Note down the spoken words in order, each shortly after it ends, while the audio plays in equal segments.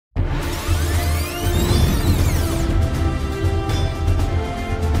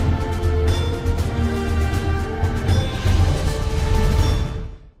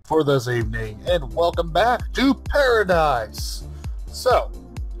for this evening, and welcome back to Paradise. So,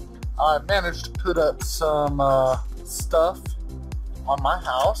 I managed to put up some stuff on my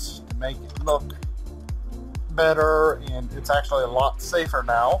house to make it look better, and it's actually a lot safer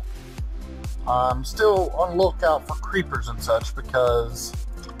now. I'm still on the lookout for creepers and such because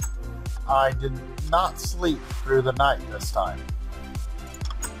I did not sleep through the night this time.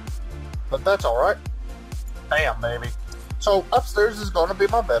 But that's alright. Bam, baby. So upstairs is going to be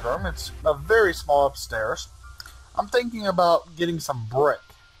my bedroom. It's a very small upstairs. I'm thinking about getting some brick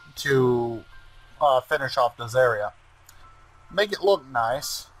to finish off this area. Make it look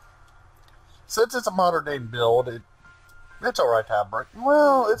nice. Since it's a modern day build, it's alright to have brick.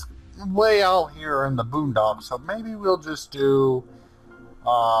 Well, it's way out here in the boondocks, so maybe we'll just do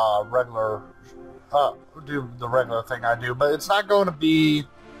do the regular thing I do, but it's not going to be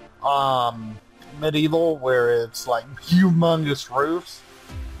medieval where it's like humongous roofs,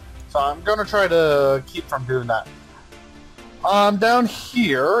 so I'm gonna try to keep from doing that. Down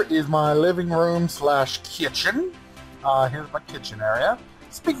here is my living room slash kitchen. Here's my kitchen area.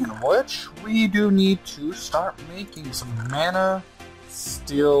 Speaking of which, we do need to start making some mana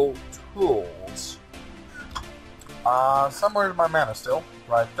steel tools. Somewhere's my mana steel?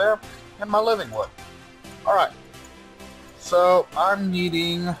 Right there. And my living wood. Alright. So, I'm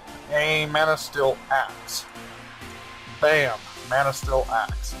needing a mana steel axe. Bam! Mana steel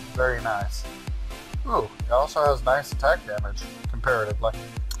axe. Very nice. Ooh, it also has nice attack damage, comparatively.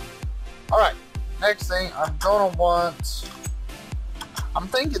 Alright. Next thing, I'm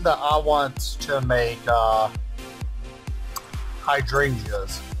thinking that I want to make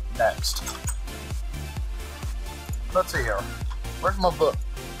hydrangeas next. Let's see here. Where's my book?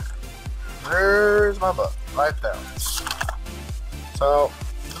 There's my book. Right there. So,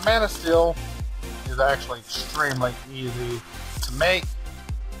 the mana steel is actually extremely easy to make,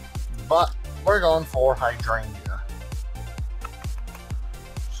 but we're going for hydrangea.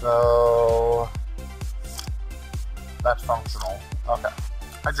 So, that's functional. Okay.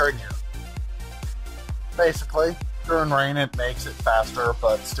 Hydrangea. Basically, during rain it makes it faster,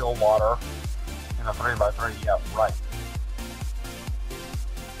 but still water. In a 3x3, yeah, right.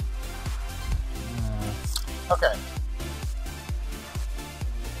 Okay.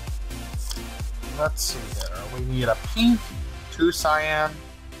 Let's see here. We need a pink, 2 cyan,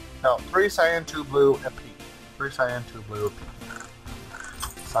 no, 3 cyan, 2 blue, a pink. 3 cyan, 2 blue, a pink.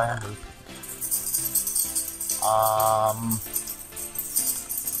 Cyan, blue, pink.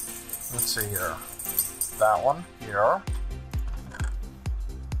 Let's see here. That one here.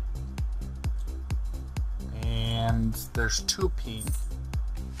 And there's 2 pink.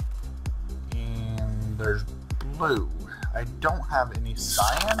 And there's blue. I don't have any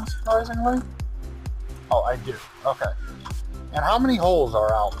cyan, surprisingly. Oh, I do. Okay. And how many holes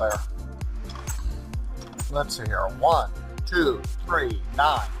are out there? Let's see here. 1, 2, 3,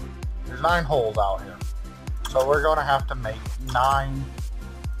 9. There's 9 holes out here. So we're going to have to make 9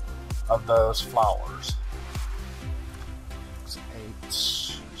 of those flowers. 8.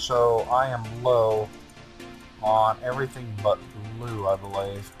 So I am low on everything but blue, I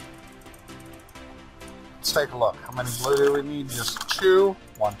believe. Let's take a look. How many blue do we need? Just 2.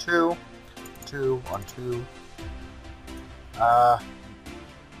 1, 2. 2, 1, 2.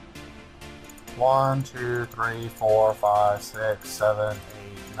 1, 2, 3, 4, 5, 6, 7,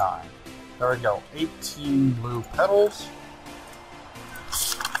 8, 9. There we go. 18 blue petals.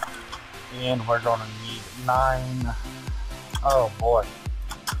 And we're going to need 9. Oh boy.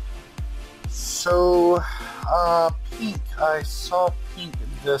 So, pink. I saw pink in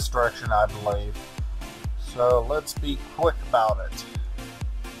this direction, I believe. So let's be quick about it.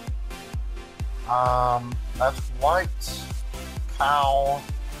 That's white, cow,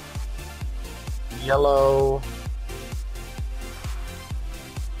 yellow.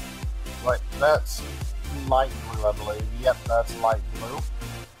 Wait, that's light blue, I believe. Yep, that's light blue.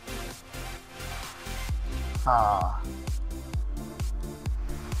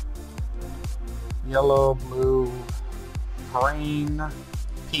 Yellow, blue, green,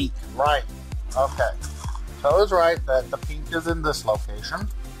 pink. Right. Okay. So I was right that the pink is in this location.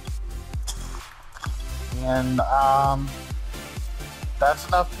 And, that's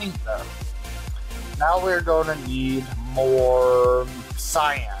enough pink there. Now we're going to need more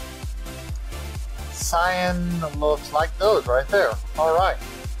cyan. Cyan looks like those right there. Alright.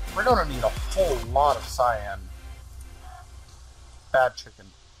 We're going to need a whole lot of cyan. Bad chicken.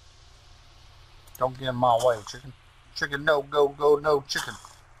 Don't get in my way, chicken. Chicken, no, go, no, chicken.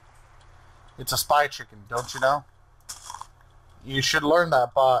 It's a spy chicken, don't you know? You should learn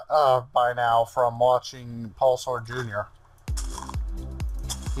that by now from watching Paul Sword Jr.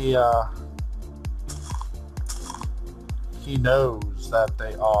 he knows that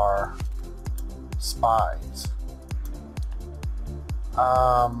they are spies.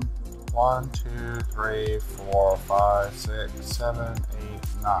 1, 2, 3, 4, 5, 6, 7, 8,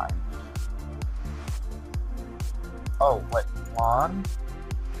 9. Oh, wait. 1,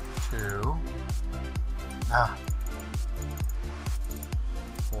 2,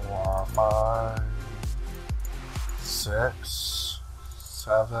 4, 5, 6,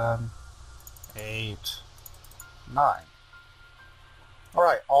 7, 8, 9.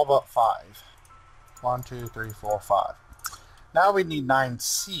 Alright, all but 5. 1, 2, 3, 4, 5. Now we need 9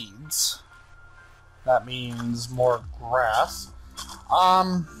 seeds. That means more grass.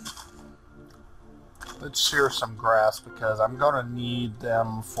 Let's shear some grass because I'm going to need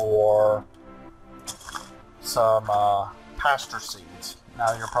them for some pasture seeds.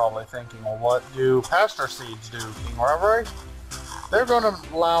 Now you're probably thinking, well, what do pasture seeds do, KingRayRay? They're going to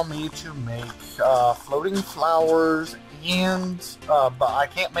allow me to make floating flowers and, but I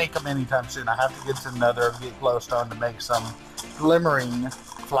can't make them anytime soon. I have to get to Nether, get glowstone to make some glimmering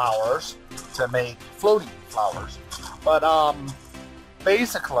flowers to make floating flowers. But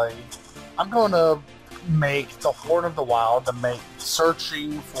basically, I'm going to make the Horn of the Wild to make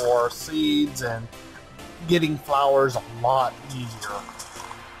searching for seeds and getting flowers a lot easier.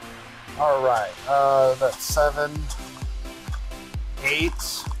 Alright, that's 7, 8,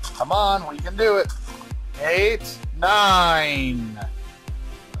 come on, we can do it. 8, 9.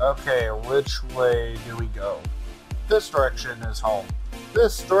 Okay, which way do we go? This direction is home.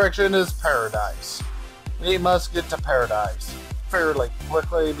 This direction is paradise. We must get to paradise fairly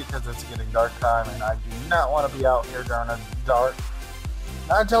quickly because it's getting dark time and I do not want to be out here during the dark.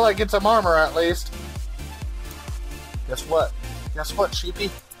 Not until I get some armor at least. Guess what? Guess what,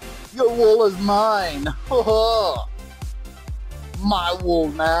 sheepy? Your wool is mine! My wool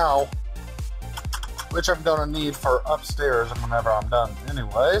now. Which I'm gonna need for upstairs whenever I'm done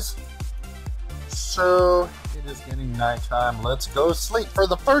anyways. So, it is getting nighttime. Let's go sleep for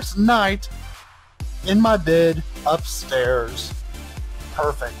the first night in my bed upstairs.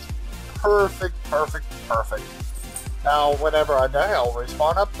 Perfect. Perfect, perfect, perfect. Now, whenever I die, I'll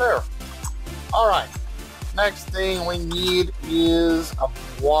respawn up there. Alright. Next thing we need is a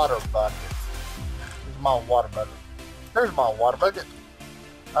water bucket. Here's my water bucket. Here's my water bucket.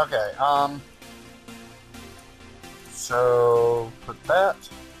 Okay, so put that,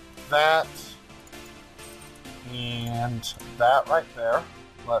 and that right there.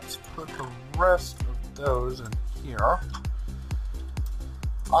 Let's put the rest of those in here.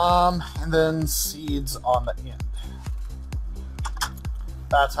 And then seeds on the end.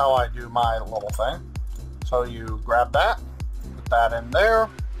 That's how I do my little thing. So you grab that, put that in there.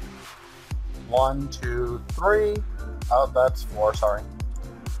 1, 2, 3. Oh, that's 4, sorry.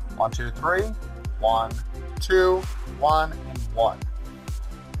 1, 2, 3. 1, 2, 1, and 1.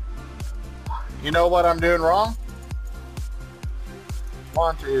 You know what I'm doing wrong?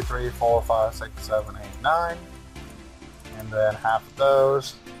 1, 2, 3, 4, 5, 6, 7, 8, 9. And then half of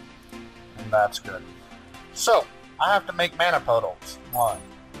those. And that's good. So, I have to make mana puddles. 1.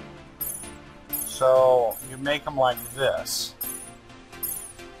 So, you make them like this.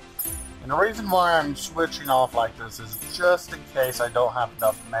 And the reason why I'm switching off like this is just in case I don't have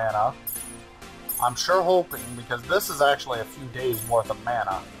enough mana. I'm sure hoping, because this is actually a few days worth of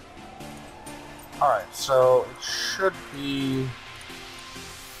mana. Alright, so it should be...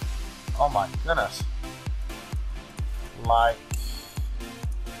 Oh my goodness. Like...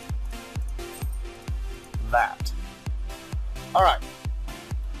 that. Alright.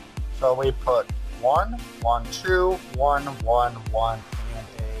 So we put 1, 1, 2, 1, 1, 1, and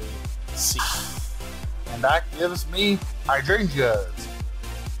a seed. And that gives me hydrangeas.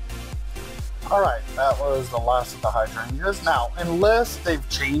 Alright, that was the last of the hydrangeas. Now, unless they've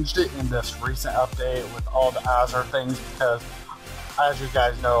changed it in this recent update with all the Azure things, because as you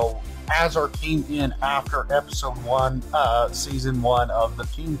guys know, Azure came in after episode 1, season 1 of the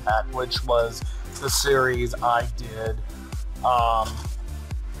Team Pack, which was the series I did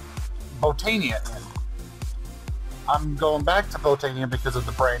Botania in. I'm going back to Botania because of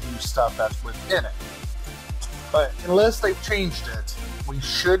the brand new stuff that's within it. But unless they've changed it, we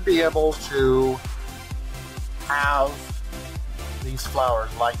should be able to have these flowers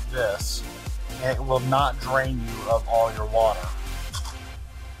like this, and it will not drain you of all your water.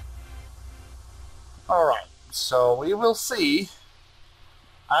 Alright, so we will see.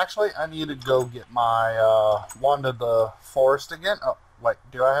 Actually, I need to go get my Wand of the Forest again. Oh, wait,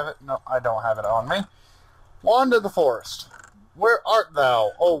 do I have it? No, I don't have it on me. Wand of the Forest. Where art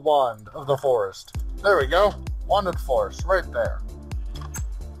thou, O Wand of the Forest? There we go. Wand of the Forest, right there.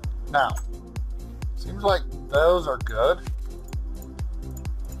 Now, seems like those are good.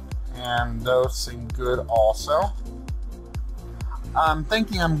 And those seem good also. I'm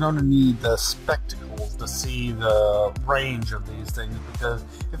thinking I'm going to need the spectacles to see the range of these things, because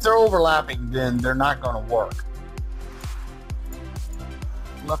if they're overlapping, then they're not going to work.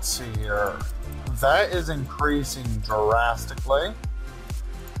 Let's see here. That is increasing drastically.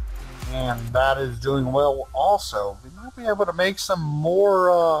 And that is doing well also. We might be able to make some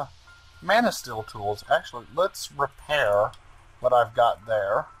more mana steel tools. Actually, let's repair what I've got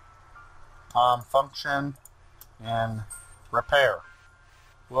there. Function and repair.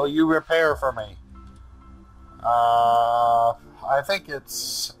 Will you repair for me? I think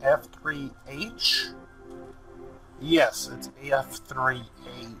it's F3H. Yes, it's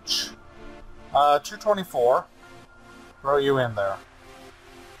F3H. 224. Throw you in there.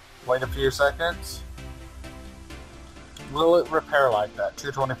 Wait a few seconds. Will it repair like that?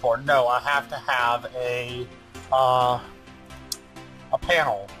 224. No, I have to have a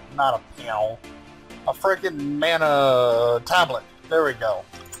panel. Not a panel. A freaking mana tablet. There we go.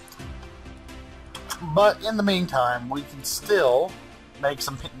 But in the meantime, we can still make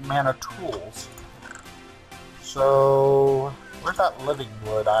some mana tools. So, where's that living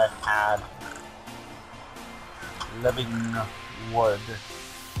wood I had? Living wood.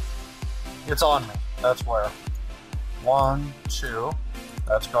 It's on me. That's where. 1, 2.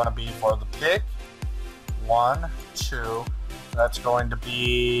 That's going to be for the pick. 1, 2. That's going to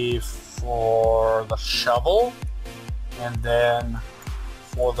be for the shovel. And then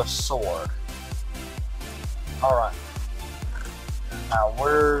for the sword. Alright. Now,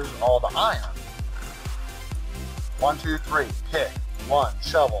 where's all the iron? 1, 2, 3. Pick. 1.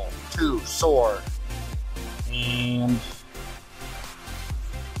 Shovel. 2. Sword. And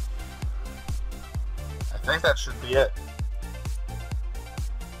I think that should be it.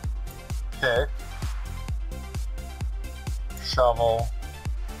 Pick. Shovel.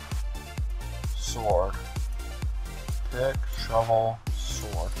 Sword. Pick. Shovel.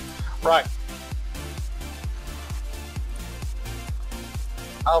 Sword. Right.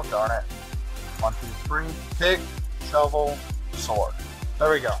 Oh, darn it. 1, 2, 3. Pick. Shovel. Sword.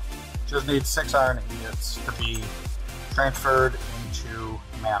 There we go. Just need 6 iron ingots to be transferred into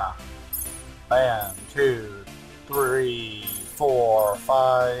mana. 1, 2, 3, 4,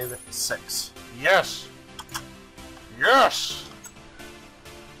 5, 6. Yes! Yes!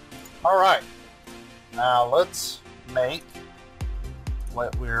 Alright. Now let's make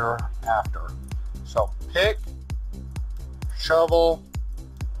what we're after. So pick, shovel,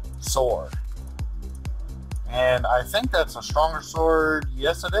 sword. And I think that's a stronger sword.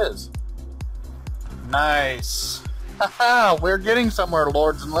 Yes, it is. Nice. Haha, we're getting somewhere,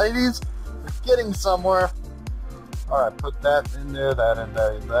 lords and ladies. We're getting somewhere. Alright, put that in there, that in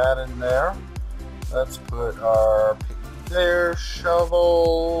there, that in there. Let's put our pick there,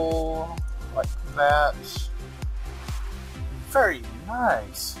 shovel, like that. Very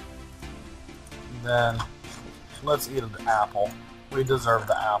nice. Then, let's eat an apple. We deserve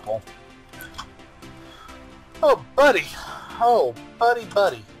the apple. Oh, buddy. Oh, buddy,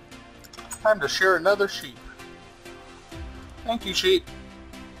 buddy. Time to shear another sheep. Thank you, sheep.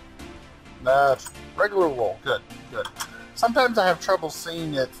 That's regular wool. Good, good. Sometimes I have trouble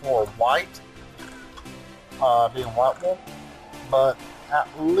seeing it for white, being white wool, but at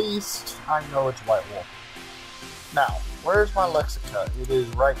least I know it's white wool. Now, where's my Lexicut? It is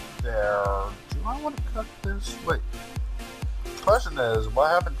right there. Do I want to cut this? Wait. The question is, what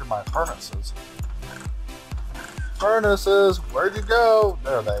happened to my furnaces? Furnaces, where'd you go?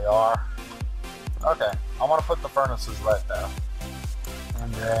 There they are. Okay, I want to put the furnaces right there.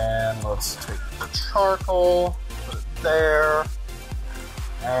 And then let's take the charcoal, put it there,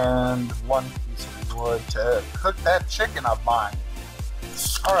 and 1 piece of wood to cook that chicken of mine.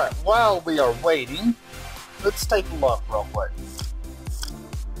 Alright, while we are waiting, let's take a look real quick.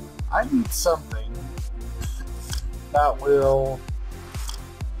 I need something that will...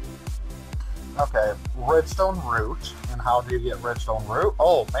 Okay, redstone root. And how do you get redstone root?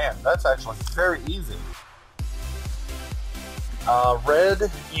 Oh man, that's actually very easy. Red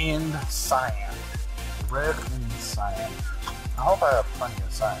and cyan. Red and cyan. I hope I have plenty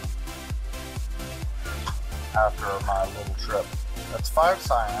of cyan after my little trip. That's 5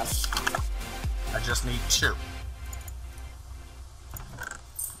 cyan. I just need 2.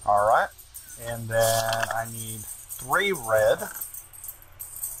 Alright. And then I need 3 red.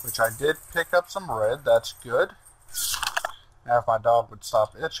 Which I did pick up some red. That's good. Now if my dog would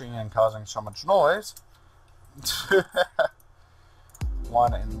stop itching and causing so much noise.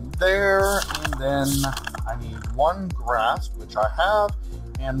 1 in there. And then I need 1 grass, which I have.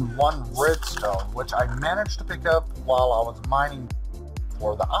 and 1 redstone, which I managed to pick up while I was mining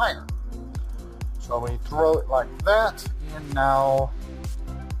for the iron. So we throw it like that, and now,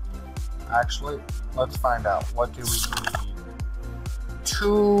 actually, let's find out. What do we need?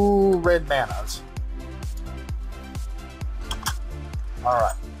 2 red manas.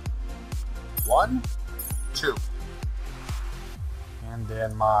 Alright. 1, 2. And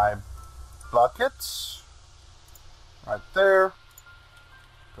then my buckets. Right there.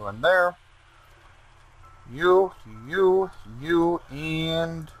 Go in there. You,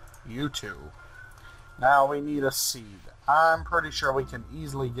 and you 2. Now we need a seed. I'm pretty sure we can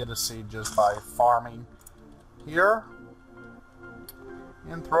easily get a seed just by farming here.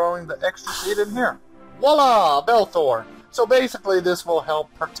 And throwing the extra seed in here. Voila! Bellthorn! So basically this will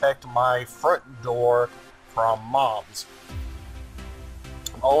help protect my front door from mobs.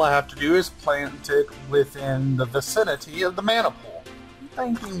 All I have to do is plant it within the vicinity of the mana pool.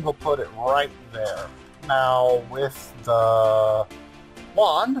 I'm thinking we'll put it right there. Now with the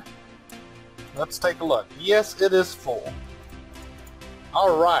wand, let's take a look. Yes, it is full.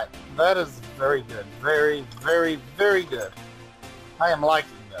 Alright, that is very good. Very, very, very good. I am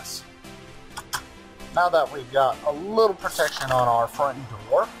liking this. Now that we've got a little protection on our front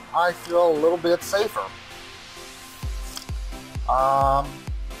door, I feel a little bit safer. I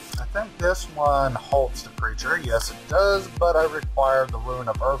think this one halts the creature. Yes, it does, but I require the Rune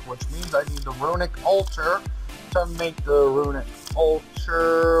of Earth, which means I need the Runic Altar. To make the Runic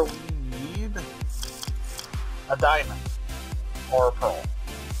Altar, we need a diamond or a pearl,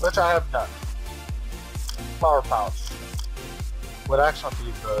 which I have done. Flower pouch would actually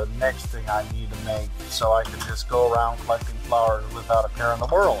be the next thing I need to make, so I can just go around collecting flowers without a care in the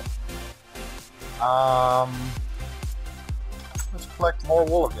world. Let's collect more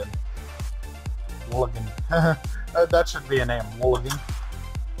Wooligan. Wooligan. That should be a name, Wooligan.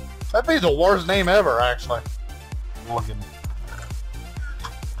 That'd be the worst name ever, actually. Wooligan.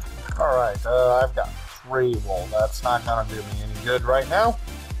 Alright, I've got 3 wool. That's not gonna do me any good right now.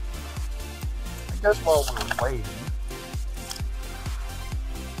 I guess while we're waiting...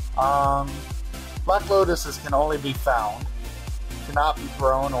 Black lotuses can only be found. Cannot be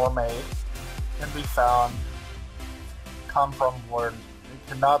grown or made. Can be found. Come from wood. It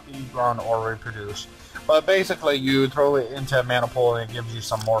cannot be grown or reproduced. But basically, you throw it into a mana pool and it gives you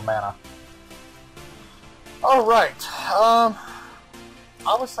some more mana. Alright. I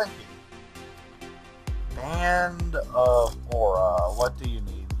was thinking. Band of Aura. What do you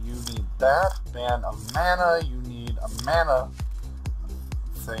need? You need that. Band of Mana. You need a mana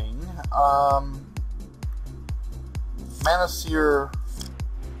thing. Mana Seer.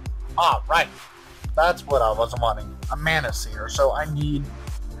 Ah, right. That's what I was wanting. A Mana Seer. So I need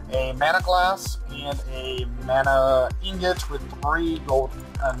a Mana Glass and a Mana Ingot with 3 gold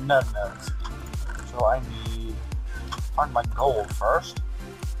nut-nuts. So I need... find my gold first.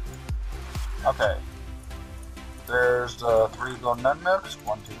 Okay. There's the 3 gold nut-nuts.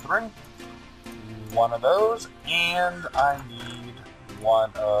 1, 2, 3. 1 of those. And I need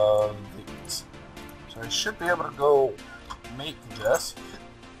 1 of these. So I should be able to go make this.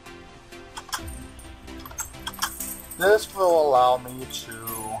 This will allow me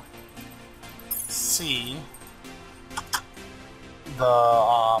to see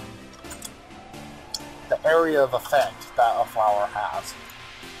the area of effect that a flower has.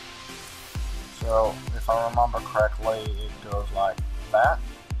 So if I remember correctly, it goes like that.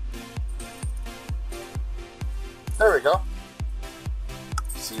 There we go.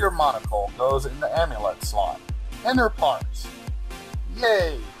 Seer Monocle goes in the amulet slot. Inner parts.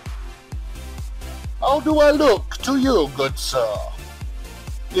 Yay! How do I look to you, good sir?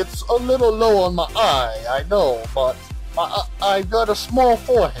 It's a little low on my eye, I know, but I've got a small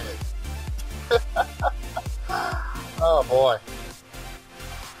forehead. Oh boy.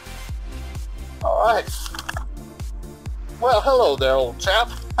 Alright. Well, hello there, old chap.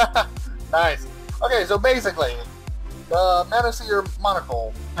 Nice. Okay, so basically, the Mana Seer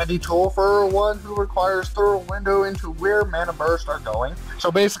Monocle, handy tool for one who requires thorough window into where mana bursts are going. So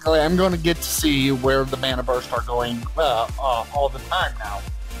basically, I'm going to get to see where the mana bursts are going all the time now,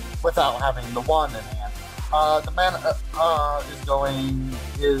 without having the wand in hand. The mana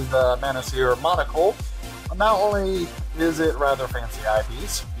is the Mana Seer Monocle. Not only is it rather fancy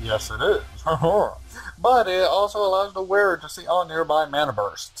eyepiece, yes it is, but it also allows the wearer to see all nearby mana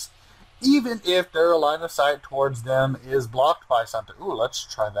bursts, even if their line of sight towards them is blocked by something. Ooh, let's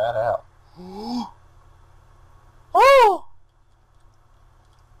try that out. Oh!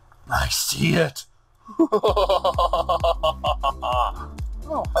 I see it! Oh,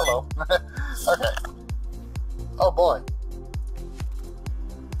 hello. Okay. Oh boy.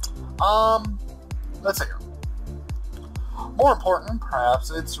 Let's see here. More important,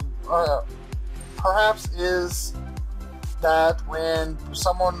 perhaps is that when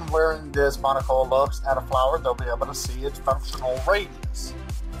someone wearing this monocle looks at a flower, they'll be able to see its functional radius.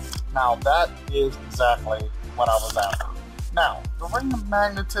 Now, that is exactly what I was after. Now, the ring of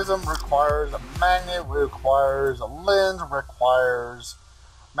magnetism requires a magnet, requires a lens, requires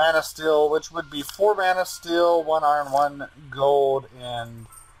mana steel, which would be 4 mana steel, 1 iron, 1 gold, and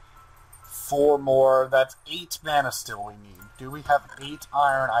 4 more. That's 8 mana steel we need. Do we have 8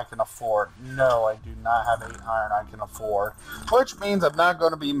 iron I can afford? No, I do not have 8 iron I can afford. Which means I'm not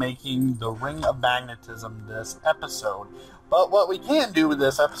going to be making the Ring of Magnetism this episode. But what we can do with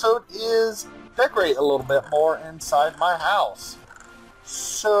this episode is decorate a little bit more inside my house.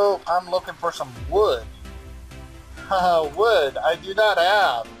 So I'm looking for some wood. Wood I do not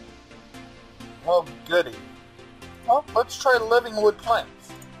have. Oh, goody. Well, let's try living wood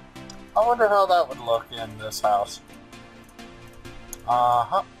planks. I wonder how that would look in this house.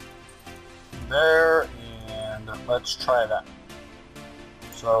 There, and let's try that.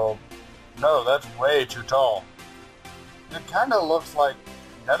 So, no, that's way too tall. It kind of looks like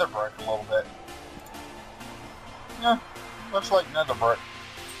nether brick a little bit. Yeah, looks like nether brick.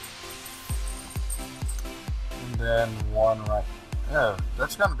 And then one right. Yeah,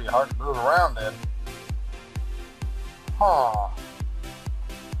 that's going to be hard to move around in. Huh.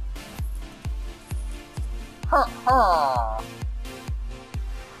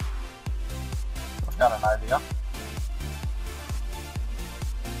 I've got an idea.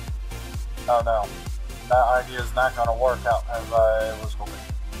 Oh no. That idea is not going to work out as I was hoping.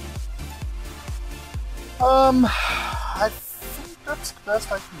 I think that's the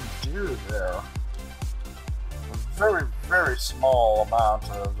best I can do there. A very, very small amount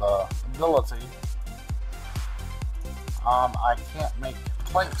of ability. I can't make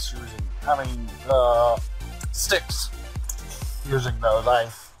planks using, sticks using those.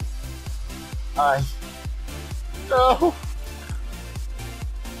 No!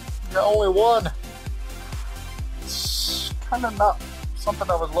 Only one! It's kind of not something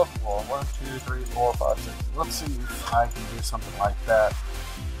I was looking for. 1, 2, 3, 4, 5, 6. Let's see if I can do something like that.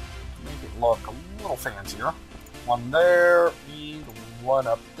 Make it look a little fancier. One there, and one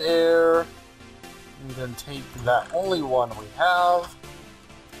up there. And then take that only one we have.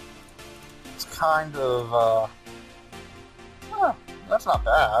 It's kind of, that's not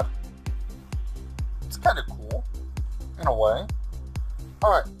bad. It's kind of cool, in a way.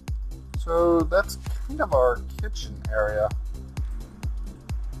 Alright, so that's kind of our kitchen area.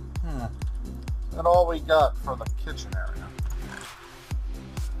 That's all we got for the kitchen area.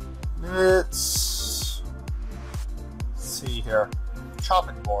 Let's see here.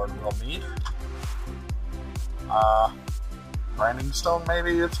 Chopping board we'll need. Grinding stone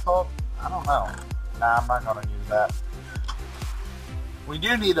maybe it's called? I don't know. Nah, I'm not gonna use that. We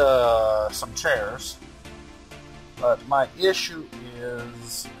do need some chairs. But my issue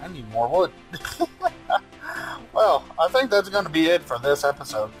is I need more wood. Well, I think that's going to be it for this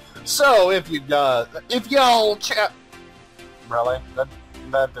episode. So if y'all chat, really, that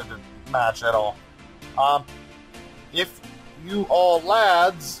didn't match at all. If you all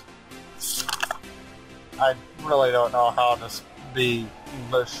lads, I really don't know how to be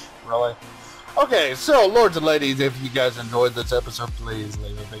English, really. Okay, so lords and ladies, if you guys enjoyed this episode, please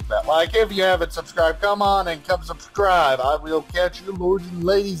leave a big fat like. If you haven't subscribed, come on and come subscribe. I will catch you, lords and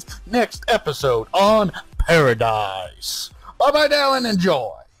ladies, next episode on Paradise. Bye-bye now and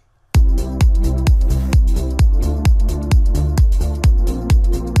enjoy.